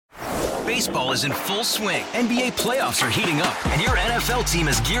Baseball is in full swing. NBA playoffs are heating up, and your NFL team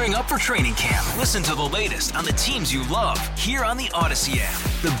is gearing up for training camp. Listen to the latest on the teams you love here on the Odyssey app.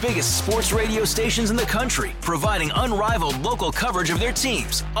 The biggest sports radio stations in the country, providing unrivaled local coverage of their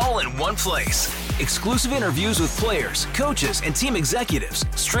teams, all in one place. Exclusive interviews with players, coaches, and team executives,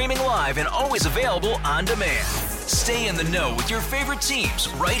 streaming live and always available on demand. Stay in the know with your favorite teams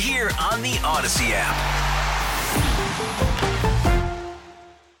right here on the Odyssey app.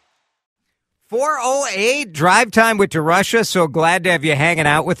 4:08 drive time with DeRusha. So glad to have you hanging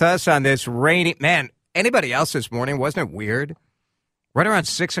out with us on this rainy. Man, anybody else this morning? Wasn't it weird? Right around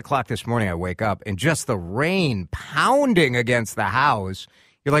 6 o'clock this morning, I wake up and just the rain pounding against the house.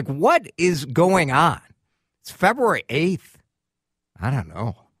 You're like, what is going on? It's February 8th. I don't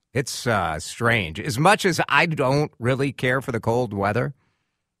know. It's strange. As much as I don't really care for the cold weather,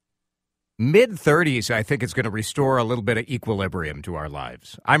 mid-30s, I think it's going to restore a little bit of equilibrium to our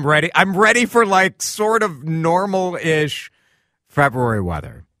lives. I'm ready. I'm ready for like sort of normal-ish February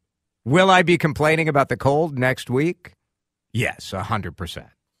weather. Will I be complaining about the cold next week? Yes, 100%.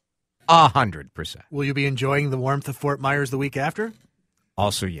 100%. Will you be enjoying the warmth of Fort Myers the week after?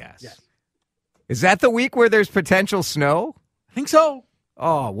 Also, yes. Is that the week where there's potential snow? I think so.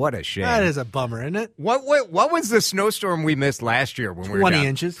 Oh, what a shame. That is a bummer, isn't it? What was the snowstorm we missed last year when we were 20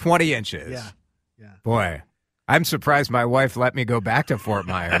 inches. 20 inches. Yeah. Boy, I'm surprised my wife let me go back to Fort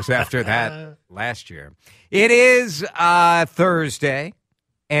Myers after that last year. It is Thursday,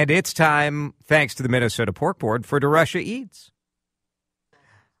 and it's time, thanks to the Minnesota Pork Board, for DeRusha Eats.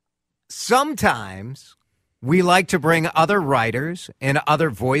 Sometimes we like to bring other writers and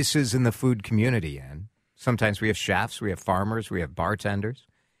other voices in the food community in. Sometimes we have chefs, we have farmers, we have bartenders.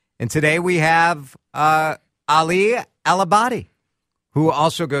 And today we have Ali Elabbady, who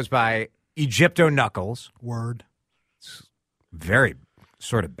also goes by Egypto Knuckles. Word. It's very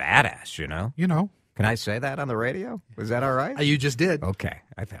sort of badass, you know? You know. Can I say that on the radio? Was that all right? You just did. Okay.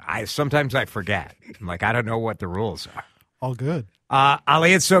 Sometimes I forget. I'm like, I don't know what the rules are. All good.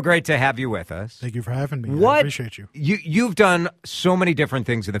 Ali, it's so great to have you with us. Thank you for having me. I appreciate you. You've done so many different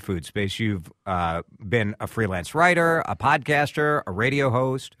things in the food space. You've been a freelance writer, a podcaster, a radio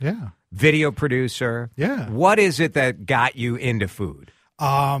host, video producer. Yeah. What is it that got you into food?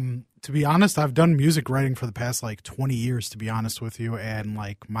 To be honest, I've done music writing for the past 20 years, to be honest with you. And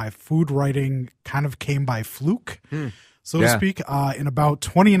my food writing kind of came by fluke. So to speak. In about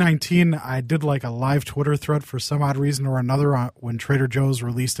 2019, I did a live Twitter thread for some odd reason or another when Trader Joe's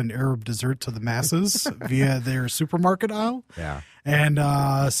released an Arab dessert to the masses via their supermarket aisle. Yeah.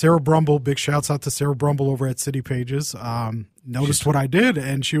 And Sarah Brumble, big shouts out to Sarah Brumble over at City Pages, noticed what I did.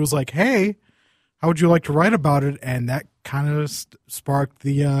 And she was like, hey, how would you like to write about it? And that kind of sparked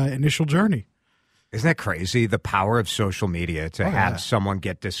the initial journey. Isn't that crazy? The power of social media to have someone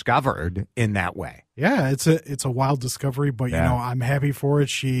get discovered in that way. Yeah, it's a wild discovery, but I'm happy for it.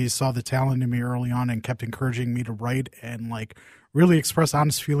 She saw the talent in me early on and kept encouraging me to write and really express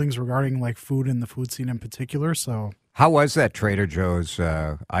honest feelings regarding food and the food scene in particular. So, how was that Trader Joe's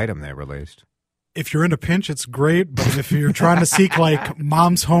item they released? If you're in a pinch, it's great. But if you're trying to seek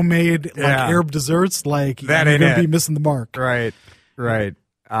mom's homemade Arab desserts, you're gonna be missing the mark. Right.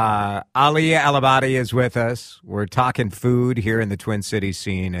 Ali Elabbady is with us. We're talking food here in the Twin Cities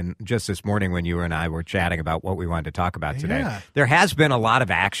scene. And just this morning when you and I were chatting about what we wanted to talk about today, there has been a lot of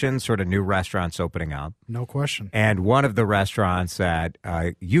action, sort of new restaurants opening up. No question. And one of the restaurants that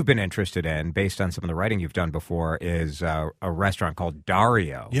you've been interested in, based on some of the writing you've done before, is a restaurant called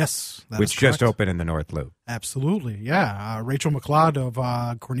Dario. Yes, which just opened in the North Loop. Absolutely, yeah. Rachel McLeod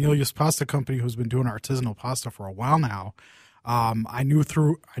of Cornelius Pasta Company, who's been doing artisanal pasta for a while now. I knew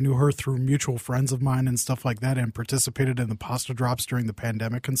her through mutual friends of mine and stuff like that, and participated in the pasta drops during the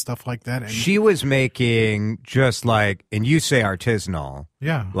pandemic and stuff like that. And she was making and you say artisanal,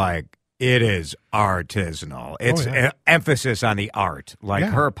 it is artisanal. It's an emphasis on the art.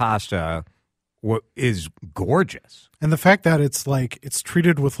 Her pasta is gorgeous, and the fact that it's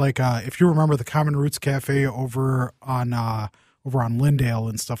treated with if you remember the Common Roots Cafe over on Lindale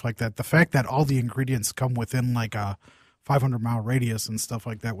and stuff like that. The fact that all the ingredients come within a 500-mile radius and stuff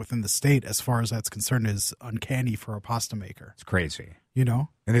like that within the state, as far as that's concerned, is uncanny for a pasta maker. It's crazy. And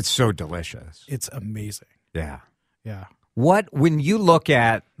it's so delicious. It's amazing. Yeah. Yeah. When you look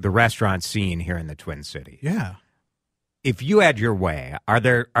at the restaurant scene here in the Twin Cities, if you had your way, are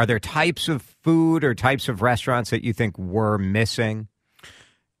there types of food or types of restaurants that you think we're missing?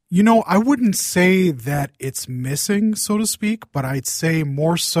 I wouldn't say that it's missing, so to speak, but I'd say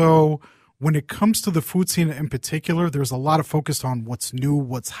more so when it comes to the food scene in particular, there's a lot of focus on what's new,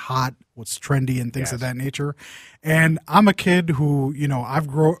 what's hot, what's trendy, and things of that nature. And I'm a kid who, I've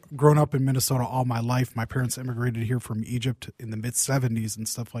grown up in Minnesota all my life. My parents immigrated here from Egypt in the mid-'70s and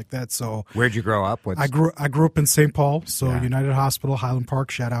stuff like that. So where'd you grow up? I grew up in St. Paul, so United Hospital, Highland Park,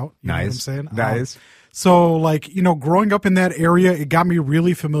 shout out. You know what I'm saying? Nice. So, growing up in that area, it got me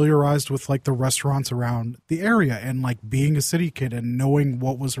really familiarized with, the restaurants around the area and, being a city kid and knowing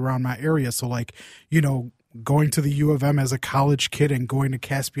what was around my area. So, going to the U of M as a college kid and going to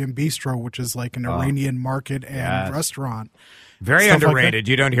Caspian Bistro, which is, an Iranian market and restaurant. Very underrated.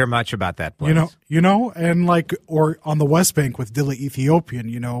 You don't hear much about that place. And or on the West Bank with Dilla Ethiopian,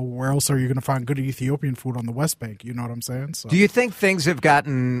 where else are you going to find good Ethiopian food on the West Bank? You know what I'm saying? So. Do you think things have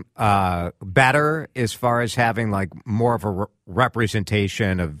gotten better as far as having more of a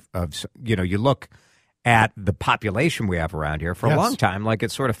representation of you look at the population we have around here for a long time,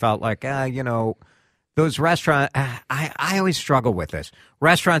 it sort of felt like, those restaurants, I always struggle with this.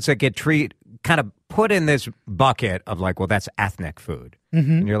 Restaurants that get kind of put in this bucket of that's ethnic food.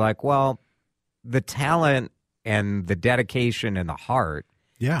 Mm-hmm. And you're like, well, the talent and the dedication and the heart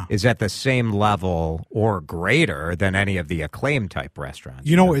is at the same level or greater than any of the acclaimed type restaurants.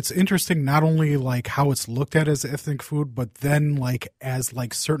 It's interesting not only how it's looked at as ethnic food, but then as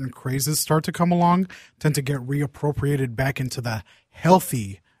certain crazes start to come along, tend to get reappropriated back into the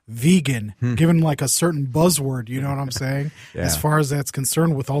healthy vegan, given a certain buzzword, you know what I'm saying? As far as that's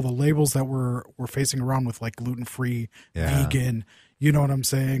concerned, with all the labels that we're facing around with gluten-free, vegan, you know what I'm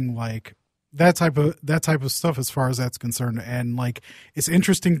saying? That type of stuff as far as that's concerned. And it's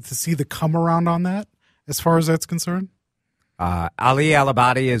interesting to see the come around on that as far as that's concerned. Ali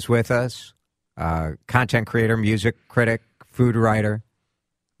Elabbady is with us, content creator, music critic, food writer.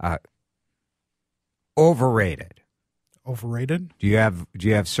 Overrated. Overrated? Do you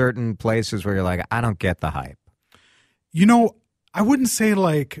have certain places where you're like, I don't get the hype? I wouldn't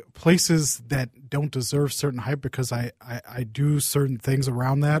say places that don't deserve certain hype, because I do certain things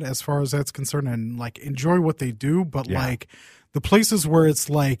around that as far as that's concerned and enjoy what they do. But the places where it's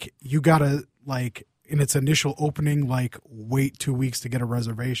you gotta in its initial opening, wait 2 weeks to get a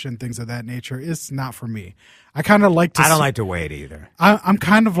reservation, things of that nature, it's not for me. I kind of like to. I don't like to wait either. I'm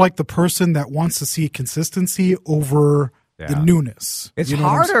kind of the person that wants to see consistency over the newness. It's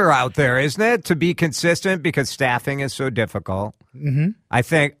harder out there, isn't it, to be consistent because staffing is so difficult. Mm-hmm. I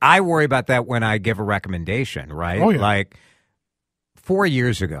think I worry about that when I give a recommendation, right? Oh, yeah. 4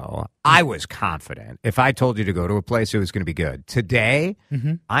 years ago, I was confident. If I told you to go to a place, it was going to be good. Today,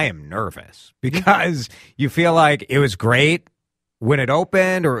 I am nervous because you feel like it was great when it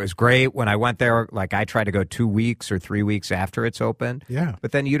opened, or it was great when I went there. I try to go 2 weeks or 3 weeks after it's opened. Yeah.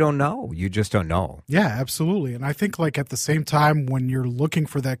 But then you don't know. You just don't know. Yeah, absolutely. And I think at the same time, when you're looking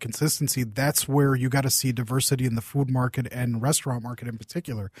for that consistency, that's where you got to see diversity in the food market and restaurant market in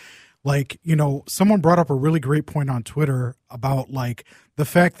particular. Someone brought up a really great point on Twitter about the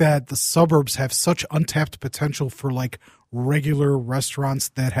fact that the suburbs have such untapped potential for regular restaurants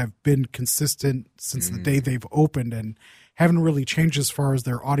that have been consistent since the day they've opened and haven't really changed as far as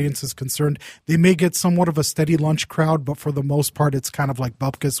their audience is concerned. They may get somewhat of a steady lunch crowd, but for the most part, it's kind of like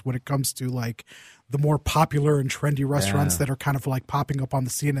bupkis when it comes to the more popular and trendy restaurants that are kind of popping up on the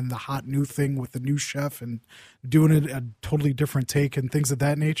scene and the hot new thing with the new chef and doing it a totally different take and things of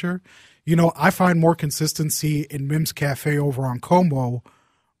that nature. I find more consistency in Mim's Cafe over on Como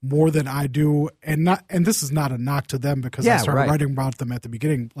more than I do, and this is not a knock to them, because I started writing about them at the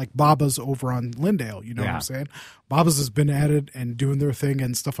beginning, Baba's over on Lindale, you know what I'm saying? Baba's has been at it and doing their thing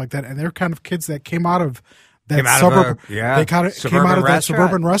and stuff like that, and they're kind of kids that came out of that suburb. They kind of came out of that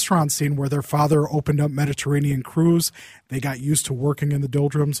suburban restaurant scene where their father opened up Mediterranean Cruise. They got used to working in the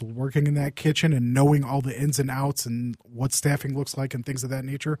doldrums, working in that kitchen, and knowing all the ins and outs and what staffing looks like and things of that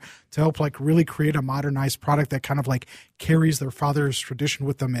nature to help really create a modernized product that kind of carries their father's tradition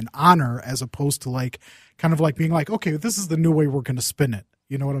with them in honor, as opposed to kind of being okay, this is the new way we're going to spin it.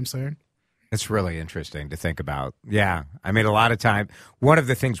 You know what I'm saying? It's really interesting to think about. Yeah. I mean, a lot of time, one of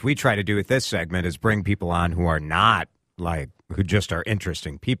the things we try to do with this segment is bring people on who are not who just are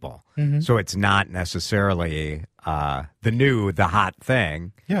interesting people. Mm-hmm. So it's not necessarily the hot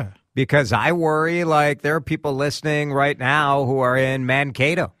thing. Yeah. Because I worry there are people listening right now who are in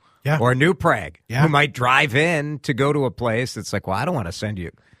Mankato or New Prague who might drive in to go to a place that's well, I don't want to send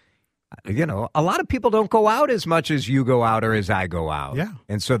you. A lot of people don't go out as much as you go out or as I go out. Yeah.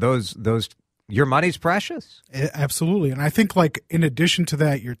 And so those your money's precious. Absolutely. And I think, like, in addition to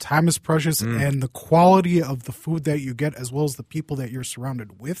that, your time is precious and the quality of the food that you get as well as the people that you're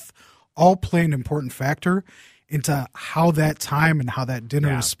surrounded with all play an important factor into how that time and how that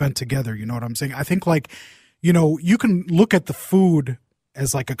dinner is spent together. You know what I'm saying? I think, like, you know, you can look at the food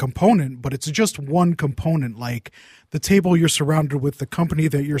as like a component, but it's just one component. Like the table you're surrounded with, the company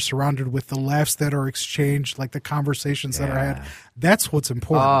that you're surrounded with, the laughs that are exchanged, like the conversations that are had. That's what's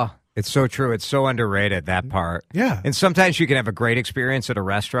important. Oh, it's so true. It's so underrated, that part. Yeah. And sometimes you can have a great experience at a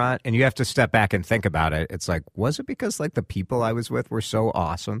restaurant and you have to step back and think about it. It's like, was it because like the people I was with were so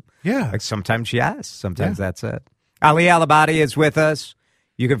awesome? Yeah. Like sometimes yes, sometimes that's it. Ali Elabbady is with us.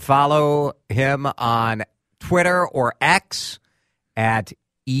 You can follow him on Twitter or X at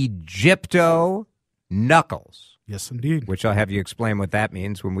Egypto Knuckles. Yes, indeed. Which I'll have you explain what that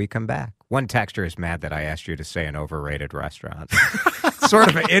means when we come back. One texter is mad that I asked you to say an overrated restaurant.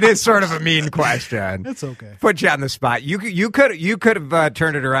 It is sort of a mean question. It's okay. Put you on the spot. You could have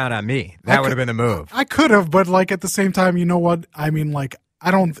turned it around on me. That would have been the move. I could have, but like at the same time, you know what? I mean, like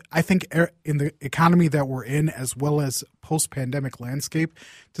I think in the economy that we're in, as well as post-pandemic landscape,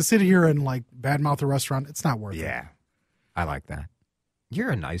 to sit here and like badmouth a restaurant, it's not worth it. Yeah, I like that.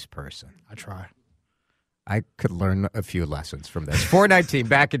 You're a nice person. I try. I could learn a few lessons from this. 419,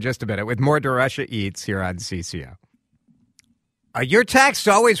 back in just a minute with more DeRusha Eats here on CCO. Your text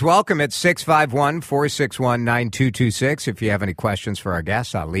always welcome at 651-461-9226 if you have any questions for our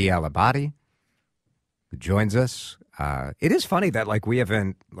guest, Ali Elabbady, who joins us. It is funny that, like, we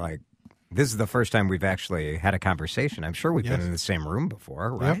haven't, like, this is the first time we've actually had a conversation. I'm sure we've been in the same room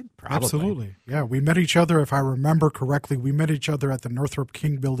before, right? Yep, Probably. absolutely. Yeah, we met each other, if I remember correctly, we met each other at the Northrop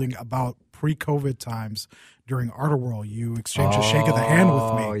King building about pre-COVID times during Art World. You exchanged a shake of the hand with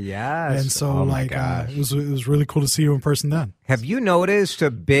me. Oh, yes. And so, it was really cool to see you in person then. Have you noticed a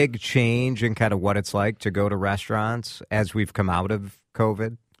big change in kind of what it's like to go to restaurants as we've come out of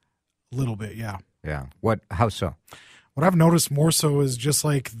COVID? A little bit, yeah. Yeah. How so? What I've noticed more so is just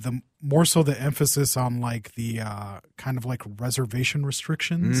like the emphasis on like the kind of like reservation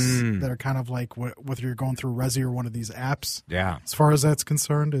restrictions that are kind of like whether you're going through Resi or one of these apps. Yeah. As far as that's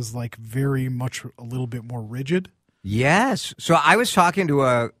concerned, is like very much a little bit more rigid. Yes. So I was talking to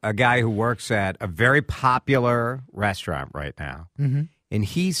a guy who works at a very popular restaurant right now. Mm-hmm. And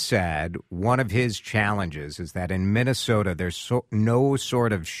he said one of his challenges is that in Minnesota, there's no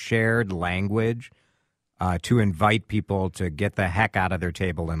sort of shared language to invite people to get the heck out of their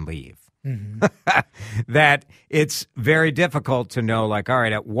table and leave. Mm-hmm. That it's very difficult to know, like, all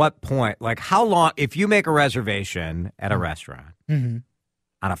right, at what point, like how long, if you make a reservation at a restaurant on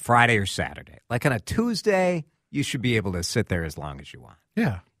a Friday or Saturday, like on a Tuesday, you should be able to sit there as long as you want.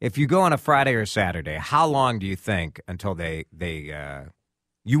 Yeah. If you go on a Friday or Saturday, how long do you think until you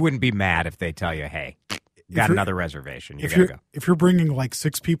wouldn't be mad if they tell you, hey, got another reservation. You gotta go. If you're bringing like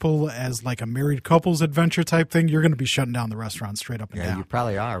 6 people as like a married couples adventure type thing, you're going to be shutting down the restaurant straight up and down. Yeah, you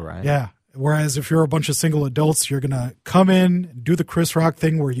probably are, right? Yeah. Whereas if you're a bunch of single adults, you're going to come in, do the Chris Rock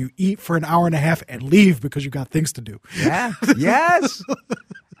thing where you eat for an hour and a half and leave because you got things to do. Yeah. Yes.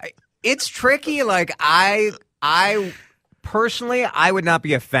 It's tricky. Like I personally, I would not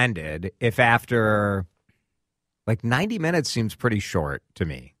be offended if after like 90 minutes seems pretty short to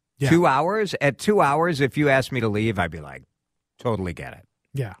me. Yeah. 2 hours? At 2 hours, if you asked me to leave, I'd be like, totally get it.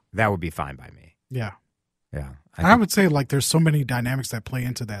 Yeah. That would be fine by me. Yeah. Yeah. I would say, like, there's so many dynamics that play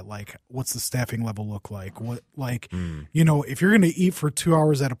into that. Like, what's the staffing level look like? You know, if you're going to eat for 2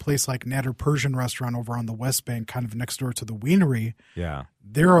 hours at a place like Natter Persian restaurant over on the West Bank, kind of next door to the Wienery,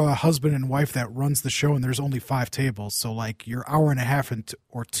 they're a husband and wife that runs the show, and there's only 5 tables. So, like, your hour and a half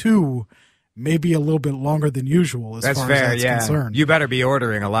or 2 maybe a little bit longer than usual as far as that's concerned. You better be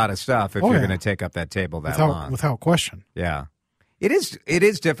ordering a lot of if you're going to take up that table long. Without question. Yeah. It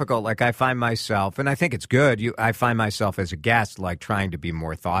is difficult. Like I find myself, and I think it's good, I find myself as a guest like trying to be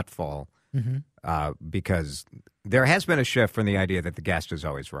more thoughtful because there has been a shift from the idea that the guest is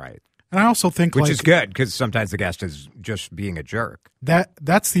always right. And I also think which is good because sometimes the guest is just being a jerk.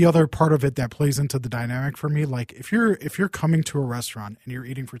 That's the other part of it that plays into the dynamic for me. Like if you're coming to a restaurant and you're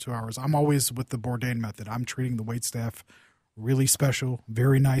eating for 2 hours, I'm always with the Bourdain method. I'm treating the waitstaff really special,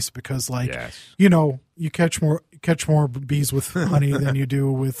 very nice because you know, you catch more bees with honey than you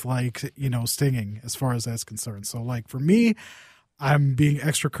do with like, you know, stinging as far as that's concerned. So like for me, I'm being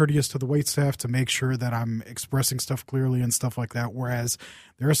extra courteous to the waitstaff to make sure that I'm expressing stuff clearly and stuff like that. Whereas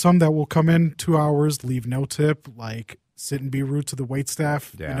there are some that will come in 2 hours, leave no tip, like sit and be rude to the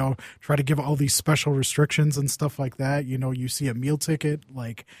waitstaff, Yeah. try to give all these special restrictions and stuff like that. You see a meal ticket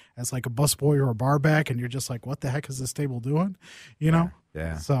as a busboy or a barback, and you're just like, what the heck is this table doing? Yeah,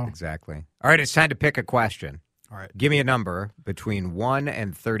 So exactly. All right, it's time to pick a question. All right. Give me a number between 1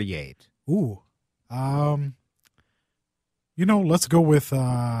 and 38. Ooh. Let's go with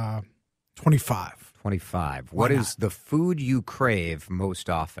 25. 25. Why What not? is the food you crave most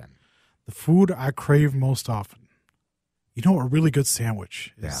often? The food I crave most often. A really good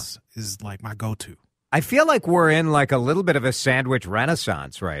sandwich is like my go-to. I feel like we're in a little bit of a sandwich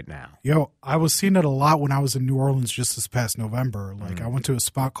renaissance right now. I was seeing it a lot when I was in New Orleans just this past November. I went to a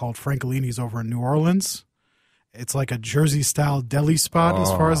spot called Francolini's over in New Orleans. It's like a Jersey-style deli spot as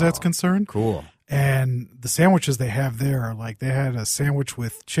far as that's concerned. Cool. And the sandwiches they have there are they had a sandwich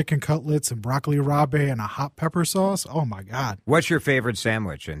with chicken cutlets and broccoli rabe and a hot pepper sauce. Oh, my God. What's your favorite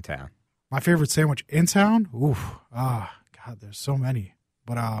sandwich in town? My favorite sandwich in town? God, there's so many.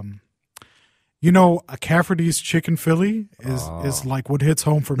 But, a Cafferty's chicken Philly is like what hits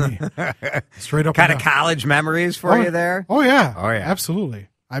home for me. Straight up. Kind of college memories for you there? Oh, yeah. Oh, yeah. Absolutely.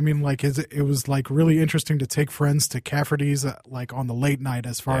 I mean, it was really interesting to take friends to Cafferty's on the late night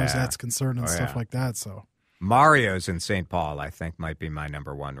as far as that's concerned and stuff like that. So Mario's in St. Paul, I think, might be my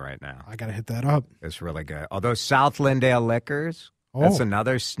number one right now. I got to hit that up. It's really good. Although South Lindale Liquors, that's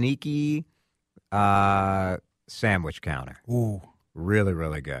another sneaky sandwich counter. Ooh. Really,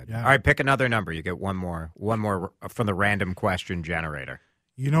 really good. Yeah. All right, pick another number. You get one more from the random question generator.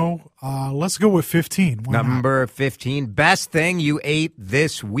 Let's go with 15. Why Number not? 15, best thing you ate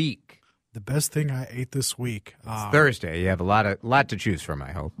this week. The best thing I ate this week. It's Thursday. You have a lot to choose from,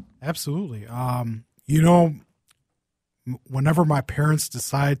 I hope. Absolutely. Whenever my parents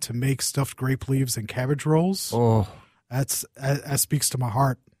decide to make stuffed grape leaves and cabbage rolls, that speaks to my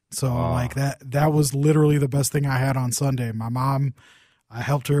heart. So that was literally the best thing I had on Sunday. My mom, I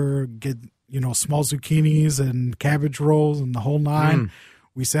helped her get small zucchinis and cabbage rolls and the whole nine.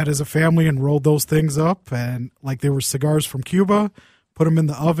 We sat as a family and rolled those things up, and they were cigars from Cuba. Put them in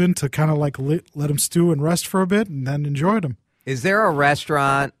the oven to kind of let them stew and rest for a bit, and then enjoyed them. Is there a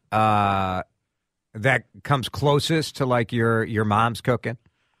restaurant that comes closest to your mom's cooking?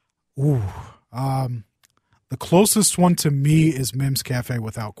 Ooh, the closest one to me is Mim's Cafe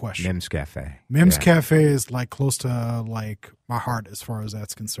without question. Mim's Cafe. Mim's Cafe is close to my heart as far as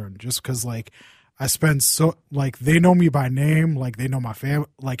that's concerned. Just because I spend they know me by name, they know my family,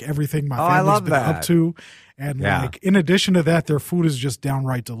 everything my family's been up to. And in addition to that, their food is just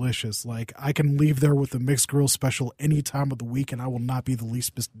downright delicious. I can leave there with a mixed grill special any time of the week, and I will not be the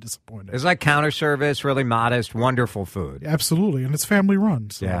least bit disappointed. It's counter service, really modest, wonderful food. Absolutely, and it's family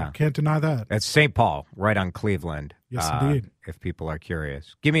run, so can't deny that. It's St. Paul, right on Cleveland. Yes, indeed. If people are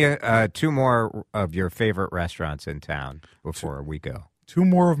curious. Give me two more of your favorite restaurants in town before we go. Two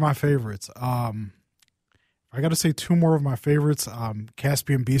more of my favorites. I got to say two more of my favorites.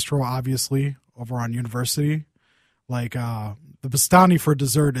 Caspian Bistro, obviously, over on University. The Bastani for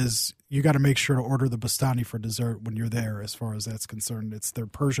dessert is, you got to make sure to order the Bastani for dessert when you're there as far as that's concerned. It's their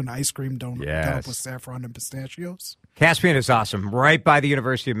Persian ice cream done up with saffron and pistachios. Caspian is awesome. Right by the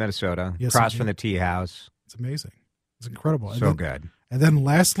University of Minnesota. Yes, across from the tea house. It's amazing. It's incredible. So good. And then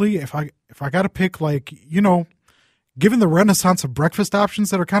lastly, if I got to pick, given the renaissance of breakfast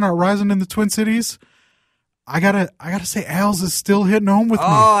options that are kind of arising in the Twin Cities, I gotta say Al's is still hitting home with me.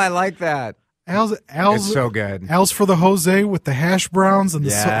 Oh, I like that. Al's It's so good. Al's for the Jose with the hash browns and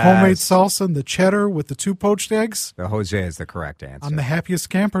the homemade salsa and the cheddar with the 2 poached eggs. The Jose is the correct answer. I'm the happiest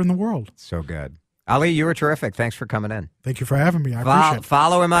camper in the world. So good. Ali, you were terrific. Thanks for coming in. Thank you for having me. I appreciate it.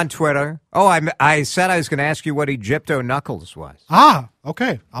 Follow him on Twitter. Oh, I said I was going to ask you what Egypto Knuckles was.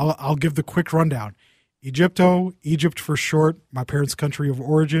 Okay. I'll give the quick rundown. Egypto, Egypt for short, my parents' country of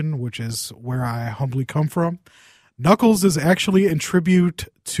origin, which is where I humbly come from. Knuckles is actually in tribute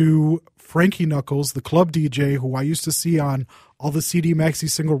to Frankie Knuckles, the club DJ who I used to see on all the CD Maxi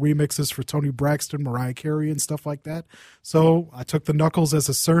single remixes for Tony Braxton, Mariah Carey, and stuff like that. So I took the Knuckles as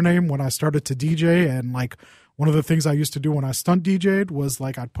a surname when I started to DJ, and one of the things I used to do when I stunt DJ'd was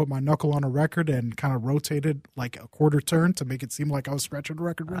I'd put my knuckle on a record and kind of rotate it a quarter turn to make it seem like I was scratching the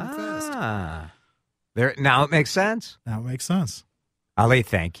record really fast. Now it makes sense. Ali,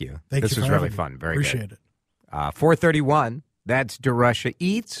 thank you. This was really fun. Very good. Appreciate it. 4:31. That's DeRusha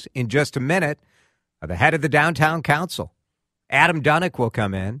Eats. In just a minute, the head of the downtown council, Adam Duininck, will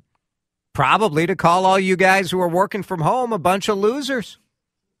come in, probably to call all you guys who are working from home a bunch of losers.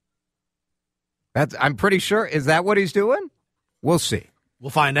 I'm pretty sure. Is that what he's doing? We'll see. We'll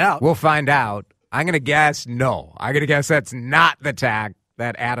find out. I'm going to guess no. I'm going to guess that's not the tack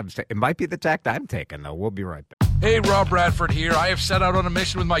that Adam's taking. It might be the tack I'm taking, though. We'll be right back. Hey, Rob Bradford here. I have set out on a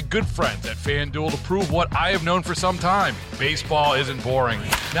mission with my good friends at FanDuel to prove what I have known for some time. Baseball isn't boring.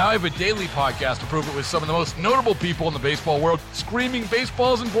 Now I have a daily podcast to prove it with some of the most notable people in the baseball world, screaming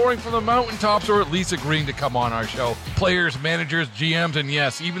baseball isn't boring from the mountaintops, or at least agreeing to come on our show. Players, managers, GMs, and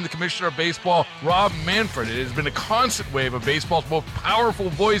yes, even the commissioner of baseball, Rob Manfred. It has been a constant wave of baseball's most powerful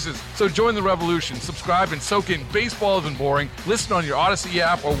voices. So join the revolution. Subscribe and soak in Baseball Isn't Boring. Listen on your Odyssey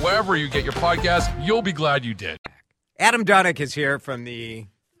app or wherever you get your podcasts. You'll be glad you did. Adam Duininck is here from the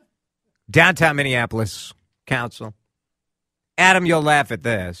Downtown Minneapolis Council. Adam, you'll laugh at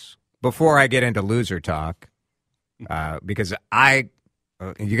this before I get into loser talk, because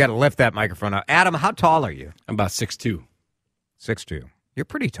you got to lift that microphone up. Adam, how tall are you? I'm about 6'2". 6'2". You're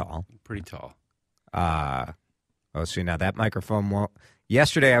pretty tall. Pretty tall. See, now that microphone won't.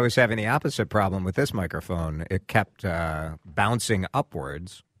 Yesterday I was having the opposite problem with this microphone. It kept bouncing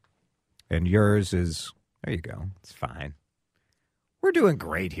upwards, and yours is... There you go. It's fine. We're doing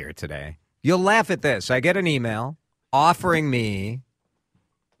great here today. You'll laugh at this. I get an email offering me,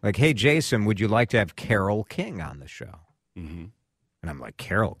 like, hey, Jason, would you like to have Carole King on the show? Mm-hmm. And I'm like,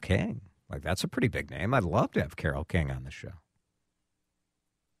 Carole King? Like, that's a pretty big name. I'd love to have Carole King on the show.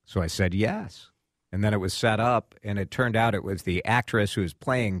 So I said yes. And then it was set up, and it turned out it was the actress who was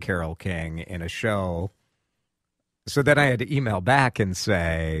playing Carole King in a show. So then I had to email back and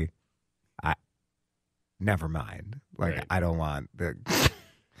say... Never mind. Like, right. I don't want the.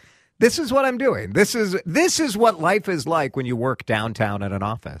 This is what I'm doing. This is what life is like when you work downtown at an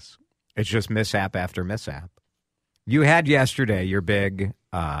office. It's just mishap after mishap. You had yesterday your big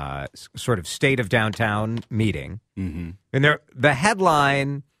sort of state of downtown meeting, mm-hmm. and the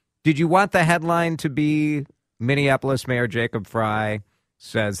headline. Did you want the headline to be Minneapolis Mayor Jacob Frey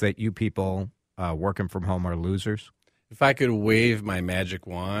says that you people working from home are losers? If I could wave my magic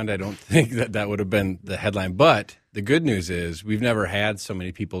wand, I don't think that would have been the headline. But the good news is we've never had so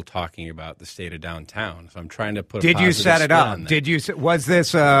many people talking about the state of downtown. So I'm trying to put a Did you set it up? Was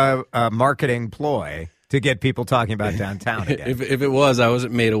this a marketing ploy to get people talking about downtown again? If it was, I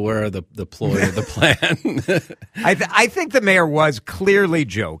wasn't made aware of the ploy or the plan. I think the mayor was clearly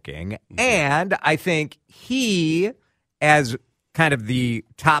joking. Mm-hmm. And I think he, as kind of the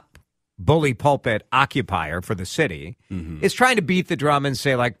top bully pulpit occupier for the city, mm-hmm. is trying to beat the drum and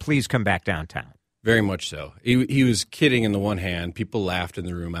say, like, please come back downtown. Very much so. He was kidding in the one hand. People laughed in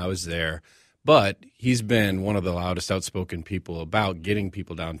the room. I was there. But he's been one of the loudest outspoken people about getting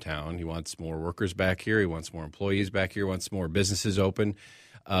people downtown. He wants more workers back here. He wants more employees back here. He wants more businesses open.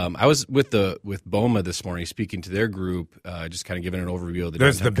 I was with BOMA this morning speaking to their group, just kind of giving an overview of the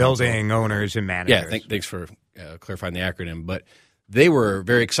There's the building council. Owners and managers. Yeah, thanks for clarifying the acronym. But they were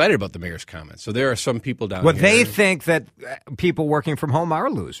very excited about the mayor's comments. So there are some people down here. Well, they think that people working from home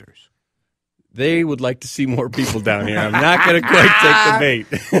are losers. They would like to see more people down here. I'm not going to quite take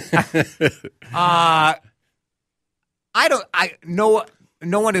the bait.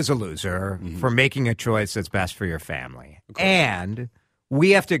 No one is a loser mm-hmm. for making a choice that's best for your family. And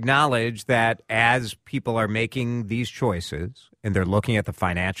we have to acknowledge that as people are making these choices and they're looking at the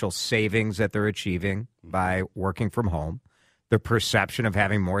financial savings that they're achieving by working from home, the perception of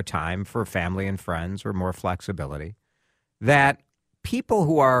having more time for family and friends or more flexibility, that people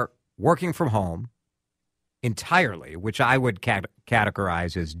who are working from home entirely, which I would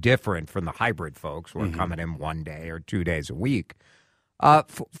categorize as different from the hybrid folks who are mm-hmm. coming in 1 day or 2 days a week,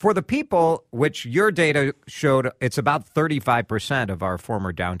 for the people, which your data showed it's about 35% of our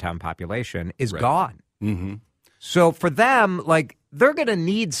former downtown population is gone. Mm-hmm. So for them, like, they're going to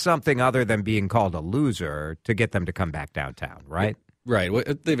need something other than being called a loser to get them to come back downtown, right? Right.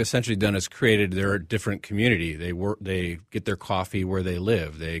 What they've essentially done is created their different community. They get their coffee where they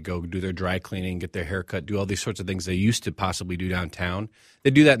live. They go do their dry cleaning, get their haircut, do all these sorts of things they used to possibly do downtown.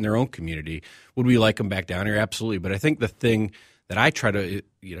 They do that in their own community. Would we like them back down here? Absolutely. But I think the thing that I try to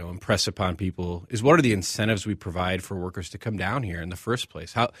impress upon people is what are the incentives we provide for workers to come down here in the first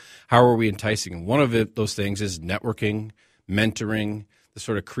place? How are we enticing them? One of those things is networking, mentoring, the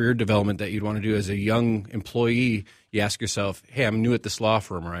sort of career development that you'd want to do as a young employee. You ask yourself, hey, I'm new at this law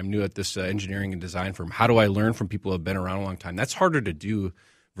firm or I'm new at this engineering and design firm. How do I learn from people who have been around a long time? That's harder to do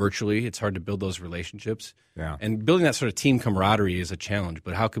virtually. It's hard to build those relationships. Yeah. And building that sort of team camaraderie is a challenge,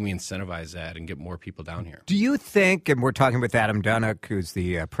 but how can we incentivize that and get more people down here? Do you think, and we're talking with Adam Duininck, who's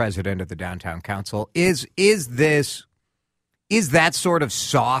the president of the Downtown Council, is that sort of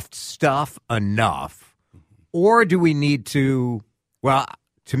soft stuff enough? Or do we need to, well,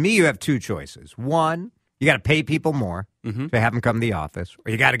 to me, you have two choices. One, You got to pay people more to have them come to the office,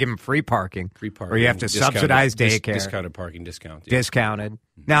 or you got to give them free parking, or you have to subsidize daycare. Discounted parking, discount. Yeah. Discounted.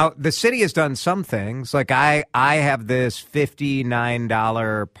 Now, the city has done some things. Like I have this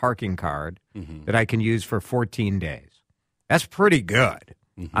 $59 parking card that I can use for 14 days. That's pretty good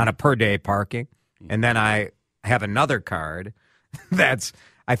on a per-day parking. And then I have another card that's,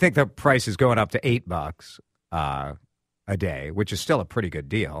 I think the price is going up to $8 a day, which is still a pretty good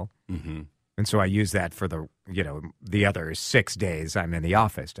deal. And so I use that for the other 6 days I'm in the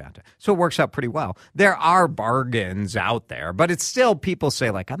office downtown. So it works out pretty well. There are bargains out there, but it's still, people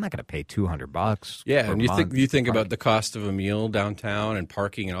say, like, I'm not going to pay $200. Yeah, and you think about the cost of a meal downtown and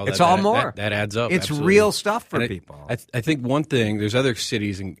parking and all that. It's all more. That adds up. It's absolutely. real stuff for people. I think one thing, there's other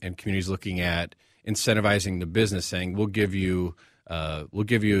cities and communities looking at incentivizing the business, saying we'll give you a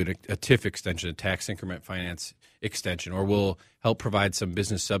TIF extension, a tax increment finance extension, or we'll help provide some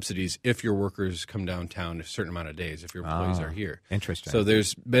business subsidies if your workers come downtown a certain amount of days, if your employees are here. Interesting. So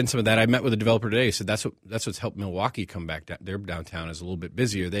there's been some of that. I met with a developer today, so that's what's helped Milwaukee come back. Their downtown is a little bit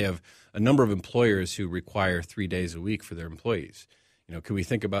busier. They have a number of employers who require 3 days a week for their employees. Can we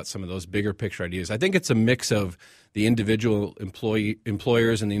think about some of those bigger picture ideas? I think it's a mix of the individual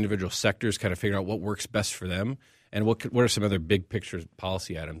employers and the individual sectors kind of figuring out what works best for them, and what are some other big picture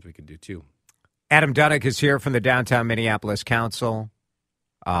policy items we could do too. Adam Duininck is here from the Downtown Minneapolis Council.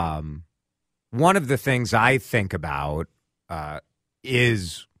 One of the things I think about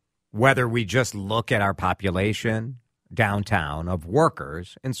is whether we just look at our population downtown of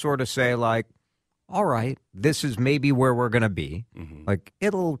workers and sort of say, like, all right, this is maybe where we're going to be. Like,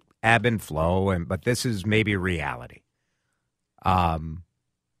 it'll ebb and flow, but this is maybe reality.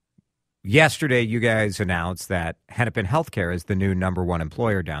 Yesterday, you guys announced that Hennepin Healthcare is the new number one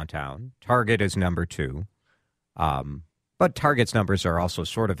employer downtown. Target is number two. But Target's numbers are also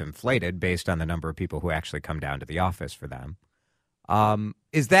sort of inflated based on the number of people who actually come down to the office for them.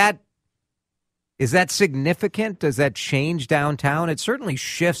 Is that significant? Does that change downtown? It certainly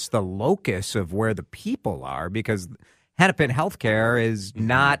shifts the locus of where the people are, because Hennepin Healthcare is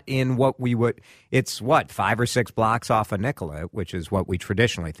not in what we would – it's 5 or 6 blocks off of Nicollet, which is what we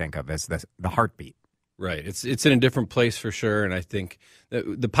traditionally think of as the heartbeat. Right. It's in a different place for sure, and I think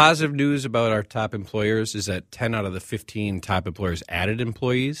the positive news about our top employers is that 10 out of the 15 top employers added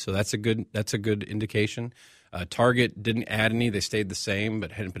employees, so that's a good indication. Target didn't add any; they stayed the same.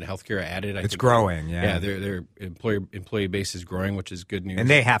 But Hennepin Healthcare added. It's growing. Yeah, their employee base is growing, which is good news. And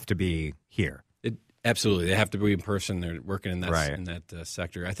they have to be here. Absolutely, they have to be in person. They're working in that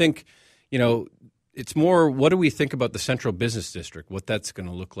sector. I think, it's more. What do we think about the central business district? What that's going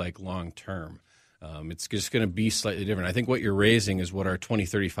to look like long term? It's just going to be slightly different. I think what you're raising is what our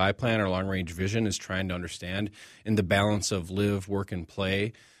 2035 plan, our long range vision, is trying to understand in the balance of live, work, and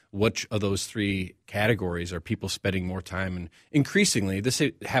play. Which of those three categories are people spending more time? And increasingly, this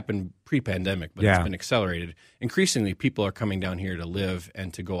happened pre-pandemic, but it's been accelerated. Increasingly, people are coming down here to live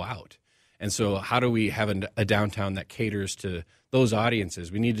and to go out. And so how do we have a downtown that caters to those audiences?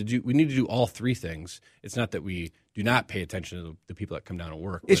 We need to do all three things. It's not that we do not pay attention to the people that come down to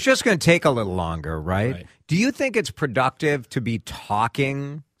work. It's just going to take a little longer, right? Do you think it's productive to be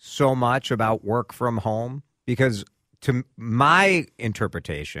talking so much about work from home? Because to my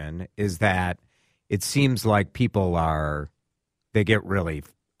interpretation is that it seems like people they get really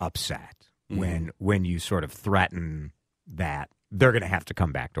upset when you sort of threaten that they're going to have to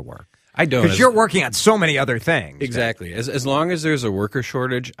come back to work. I don't. Because you're working on so many other things. Exactly. As long as there's a worker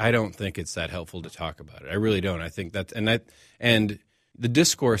shortage, I don't think it's that helpful to talk about it. I really don't. I think and the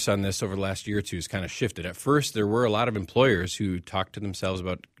discourse on this over the last year or two has kind of shifted. At first, there were a lot of employers who talked to themselves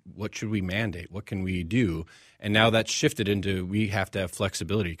about what should we mandate, what can we do, and now that's shifted into we have to have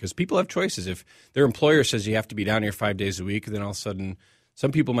flexibility because people have choices. If their employer says you have to be down here 5 days a week, then all of a sudden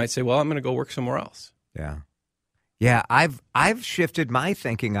some people might say, well, I'm going to go work somewhere else. Yeah. Yeah, I've shifted my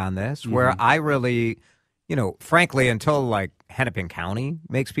thinking on this where I really, frankly, until like Hennepin County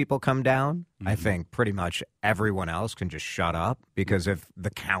makes people come down, I think pretty much everyone else can just shut up because if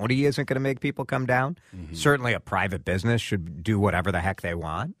the county isn't going to make people come down, certainly a private business should do whatever the heck they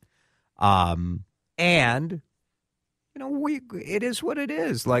want. And it is what it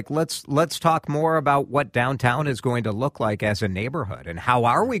is. Like, let's talk more about what downtown is going to look like as a neighborhood and how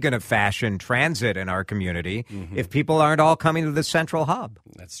are we going to fashion transit in our community if people aren't all coming to the central hub.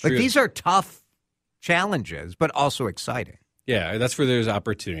 That's true. Like, these are tough challenges, but also exciting. Yeah, that's where there's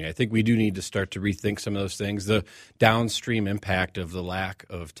opportunity. I think we do need to start to rethink some of those things. The downstream impact of the lack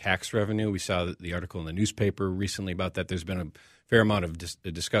of tax revenue. We saw the article in the newspaper recently about that. There's been a fair amount of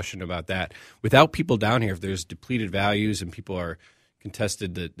discussion about that. Without people down here, if there's depleted values and people are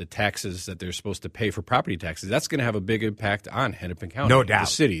contested the taxes that they're supposed to pay for property taxes. That's going to have a big impact on Hennepin County, No doubt. the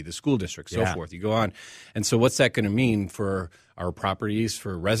city, the school district, so forth. You go on. And so what's that going to mean for our properties,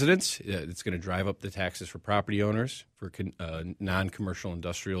 for residents? It's going to drive up the taxes for property owners, for non-commercial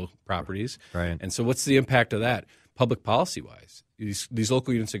industrial properties. Right. And so what's the impact of that public policy-wise? These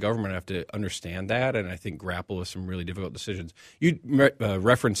local units of government have to understand that and I think grapple with some really difficult decisions. You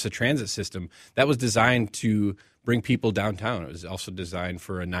referenced the transit system. That was designed to bring people downtown. It was also designed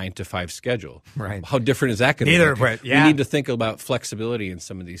for a 9-to-5 schedule. Right. How different is that going to be? Neither, but yeah. We need to think about flexibility in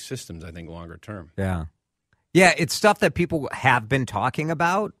some of these systems, I think, longer term. Yeah. Yeah, it's stuff that people have been talking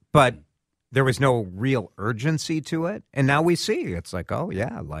about, but there was no real urgency to it. And now we see. It's like, oh,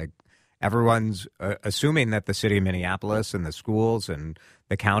 yeah, like everyone's assuming that the city of Minneapolis and the schools and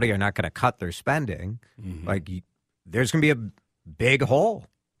the county are not going to cut their spending. Mm-hmm. Like, there's going to be a big hole.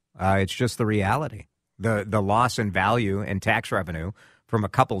 It's just the reality. The loss in value and tax revenue from a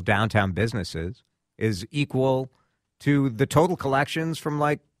couple downtown businesses is equal to the total collections from,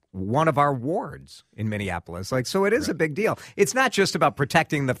 like, one of our wards in Minneapolis. Like, so it is a big deal. It's not just about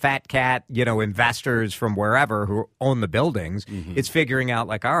protecting the fat cat, investors from wherever who own the buildings. Mm-hmm. It's figuring out,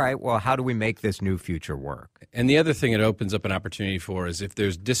 like, all right, well, how do we make this new future work? And the other thing it opens up an opportunity for is if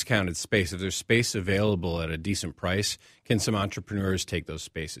there's discounted space, if there's space available at a decent price, can some entrepreneurs take those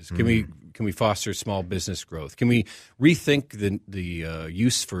spaces? Can we foster small business growth? Can we rethink the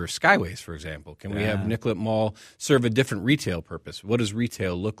use for skyways, for example? Can we have Nicollet Mall serve a different retail purpose? What does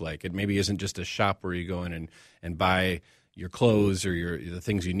retail look like? It maybe isn't just a shop where you go in and buy your clothes or the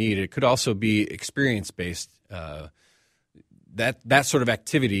things you need. It could also be experience-based, that sort of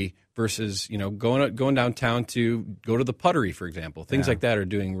activity versus going downtown to go to the Puttery, for example. Things like that are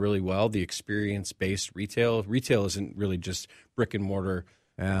doing really well. The experience-based retail isn't really just brick and mortar.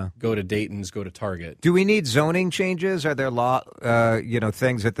 Go to Dayton's, go to Target. Do we need zoning changes? Are there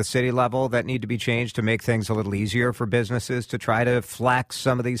things at the city level that need to be changed to make things a little easier for businesses to try to flex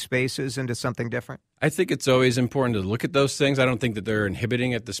some of these spaces into something different? I think it's always important to look at those things. I don't think that they're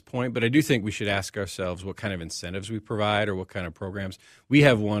inhibiting at this point, but I do think we should ask ourselves what kind of incentives we provide or what kind of programs. We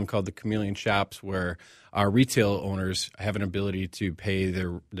have one called the Chameleon Shops where our retail owners have an ability to pay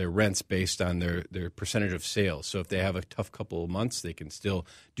their rents based on their percentage of sales. So if they have a tough couple of months, they can still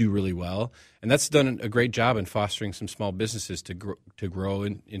do really well. And that's done a great job in fostering some small businesses to grow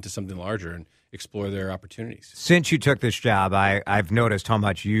into something larger and explore their opportunities. Since you took this job, I've noticed how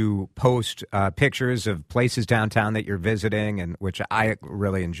much you post pictures of places downtown that you're visiting, and which I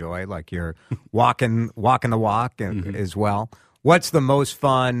really enjoy, like you're walking the walk as well. What's the most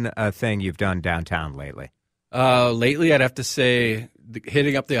fun thing you've done downtown lately? Lately, I'd have to say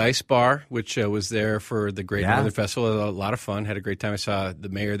hitting up the Ice Bar, which was there for the Great Northern Festival. A lot of fun. Had a great time. I saw the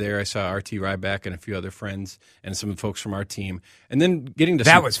mayor there. I saw RT Ryback and a few other friends and some folks from our team. And then getting to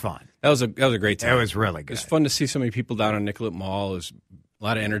that was fun. That was a great time. It was really good. It was fun to see so many people down on Nicollet Mall. It was a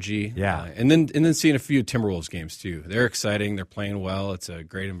lot of energy. Yeah. And then seeing a few Timberwolves games too. They're exciting. They're playing well. It's a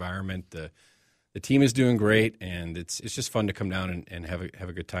great environment. The team is doing great, and it's just fun to come down and have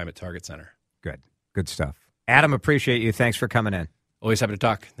a good time at Target Center. Good stuff. Adam, appreciate you. Thanks for coming in. Always happy to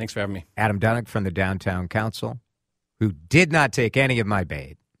talk. Thanks for having me. Adam Duininck from the Downtown Council, who did not take any of my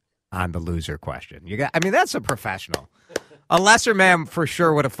bait on the loser question. That's a professional. A lesser man for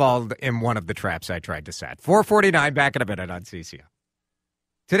sure would have fallen in one of the traps I tried to set. 4:49, back in a minute on CCO.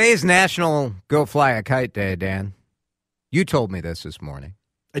 Today's National Go Fly a Kite Day, Dan. You told me this morning.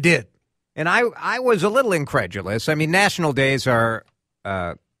 I did. And I was a little incredulous. I mean, national days are,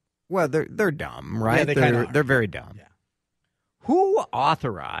 they're dumb, right? Yeah, they're very dumb. Yeah. Who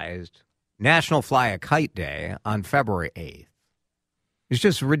authorized National Fly a Kite Day on February 8th? It's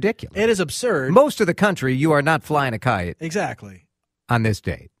just ridiculous. It is absurd. Most of the country, you are not flying a kite. Exactly. On this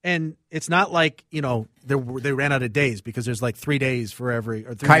date. And it's not like, they ran out of days because there's like 3 days for every...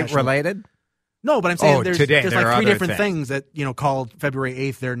 Or 3 kite related? No, but I'm saying there's today, like there 3 different things that, called February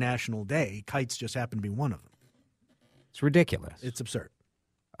 8th their national day. Kites just happen to be one of them. It's ridiculous. It's absurd.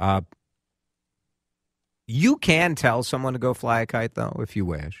 You can tell someone to go fly a kite, though, if you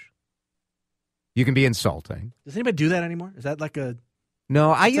wish. You can be insulting. Does anybody do that anymore? Is that like a...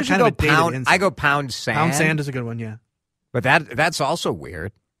 No, I usually go pound. I go pound sand. Pound sand is a good one, yeah. But that's also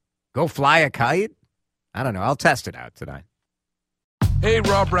weird. Go fly a kite? I don't know. I'll test it out tonight. Hey,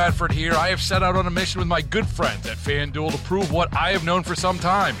 Rob Bradford here. I have set out on a mission with my good friends at FanDuel to prove what I have known for some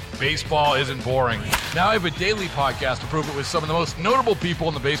time. Baseball isn't boring. Now I have a daily podcast to prove it with some of the most notable people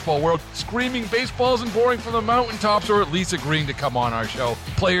in the baseball world, screaming baseball isn't boring from the mountaintops, or at least agreeing to come on our show.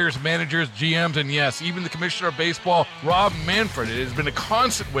 Players, managers, GMs, and yes, even the commissioner of baseball, Rob Manfred. It has been a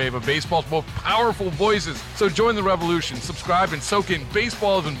constant wave of baseball's most powerful voices. So join the revolution. Subscribe and soak in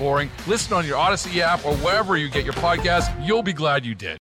Baseball Isn't Boring. Listen on your Odyssey app or wherever you get your podcasts. You'll be glad you did.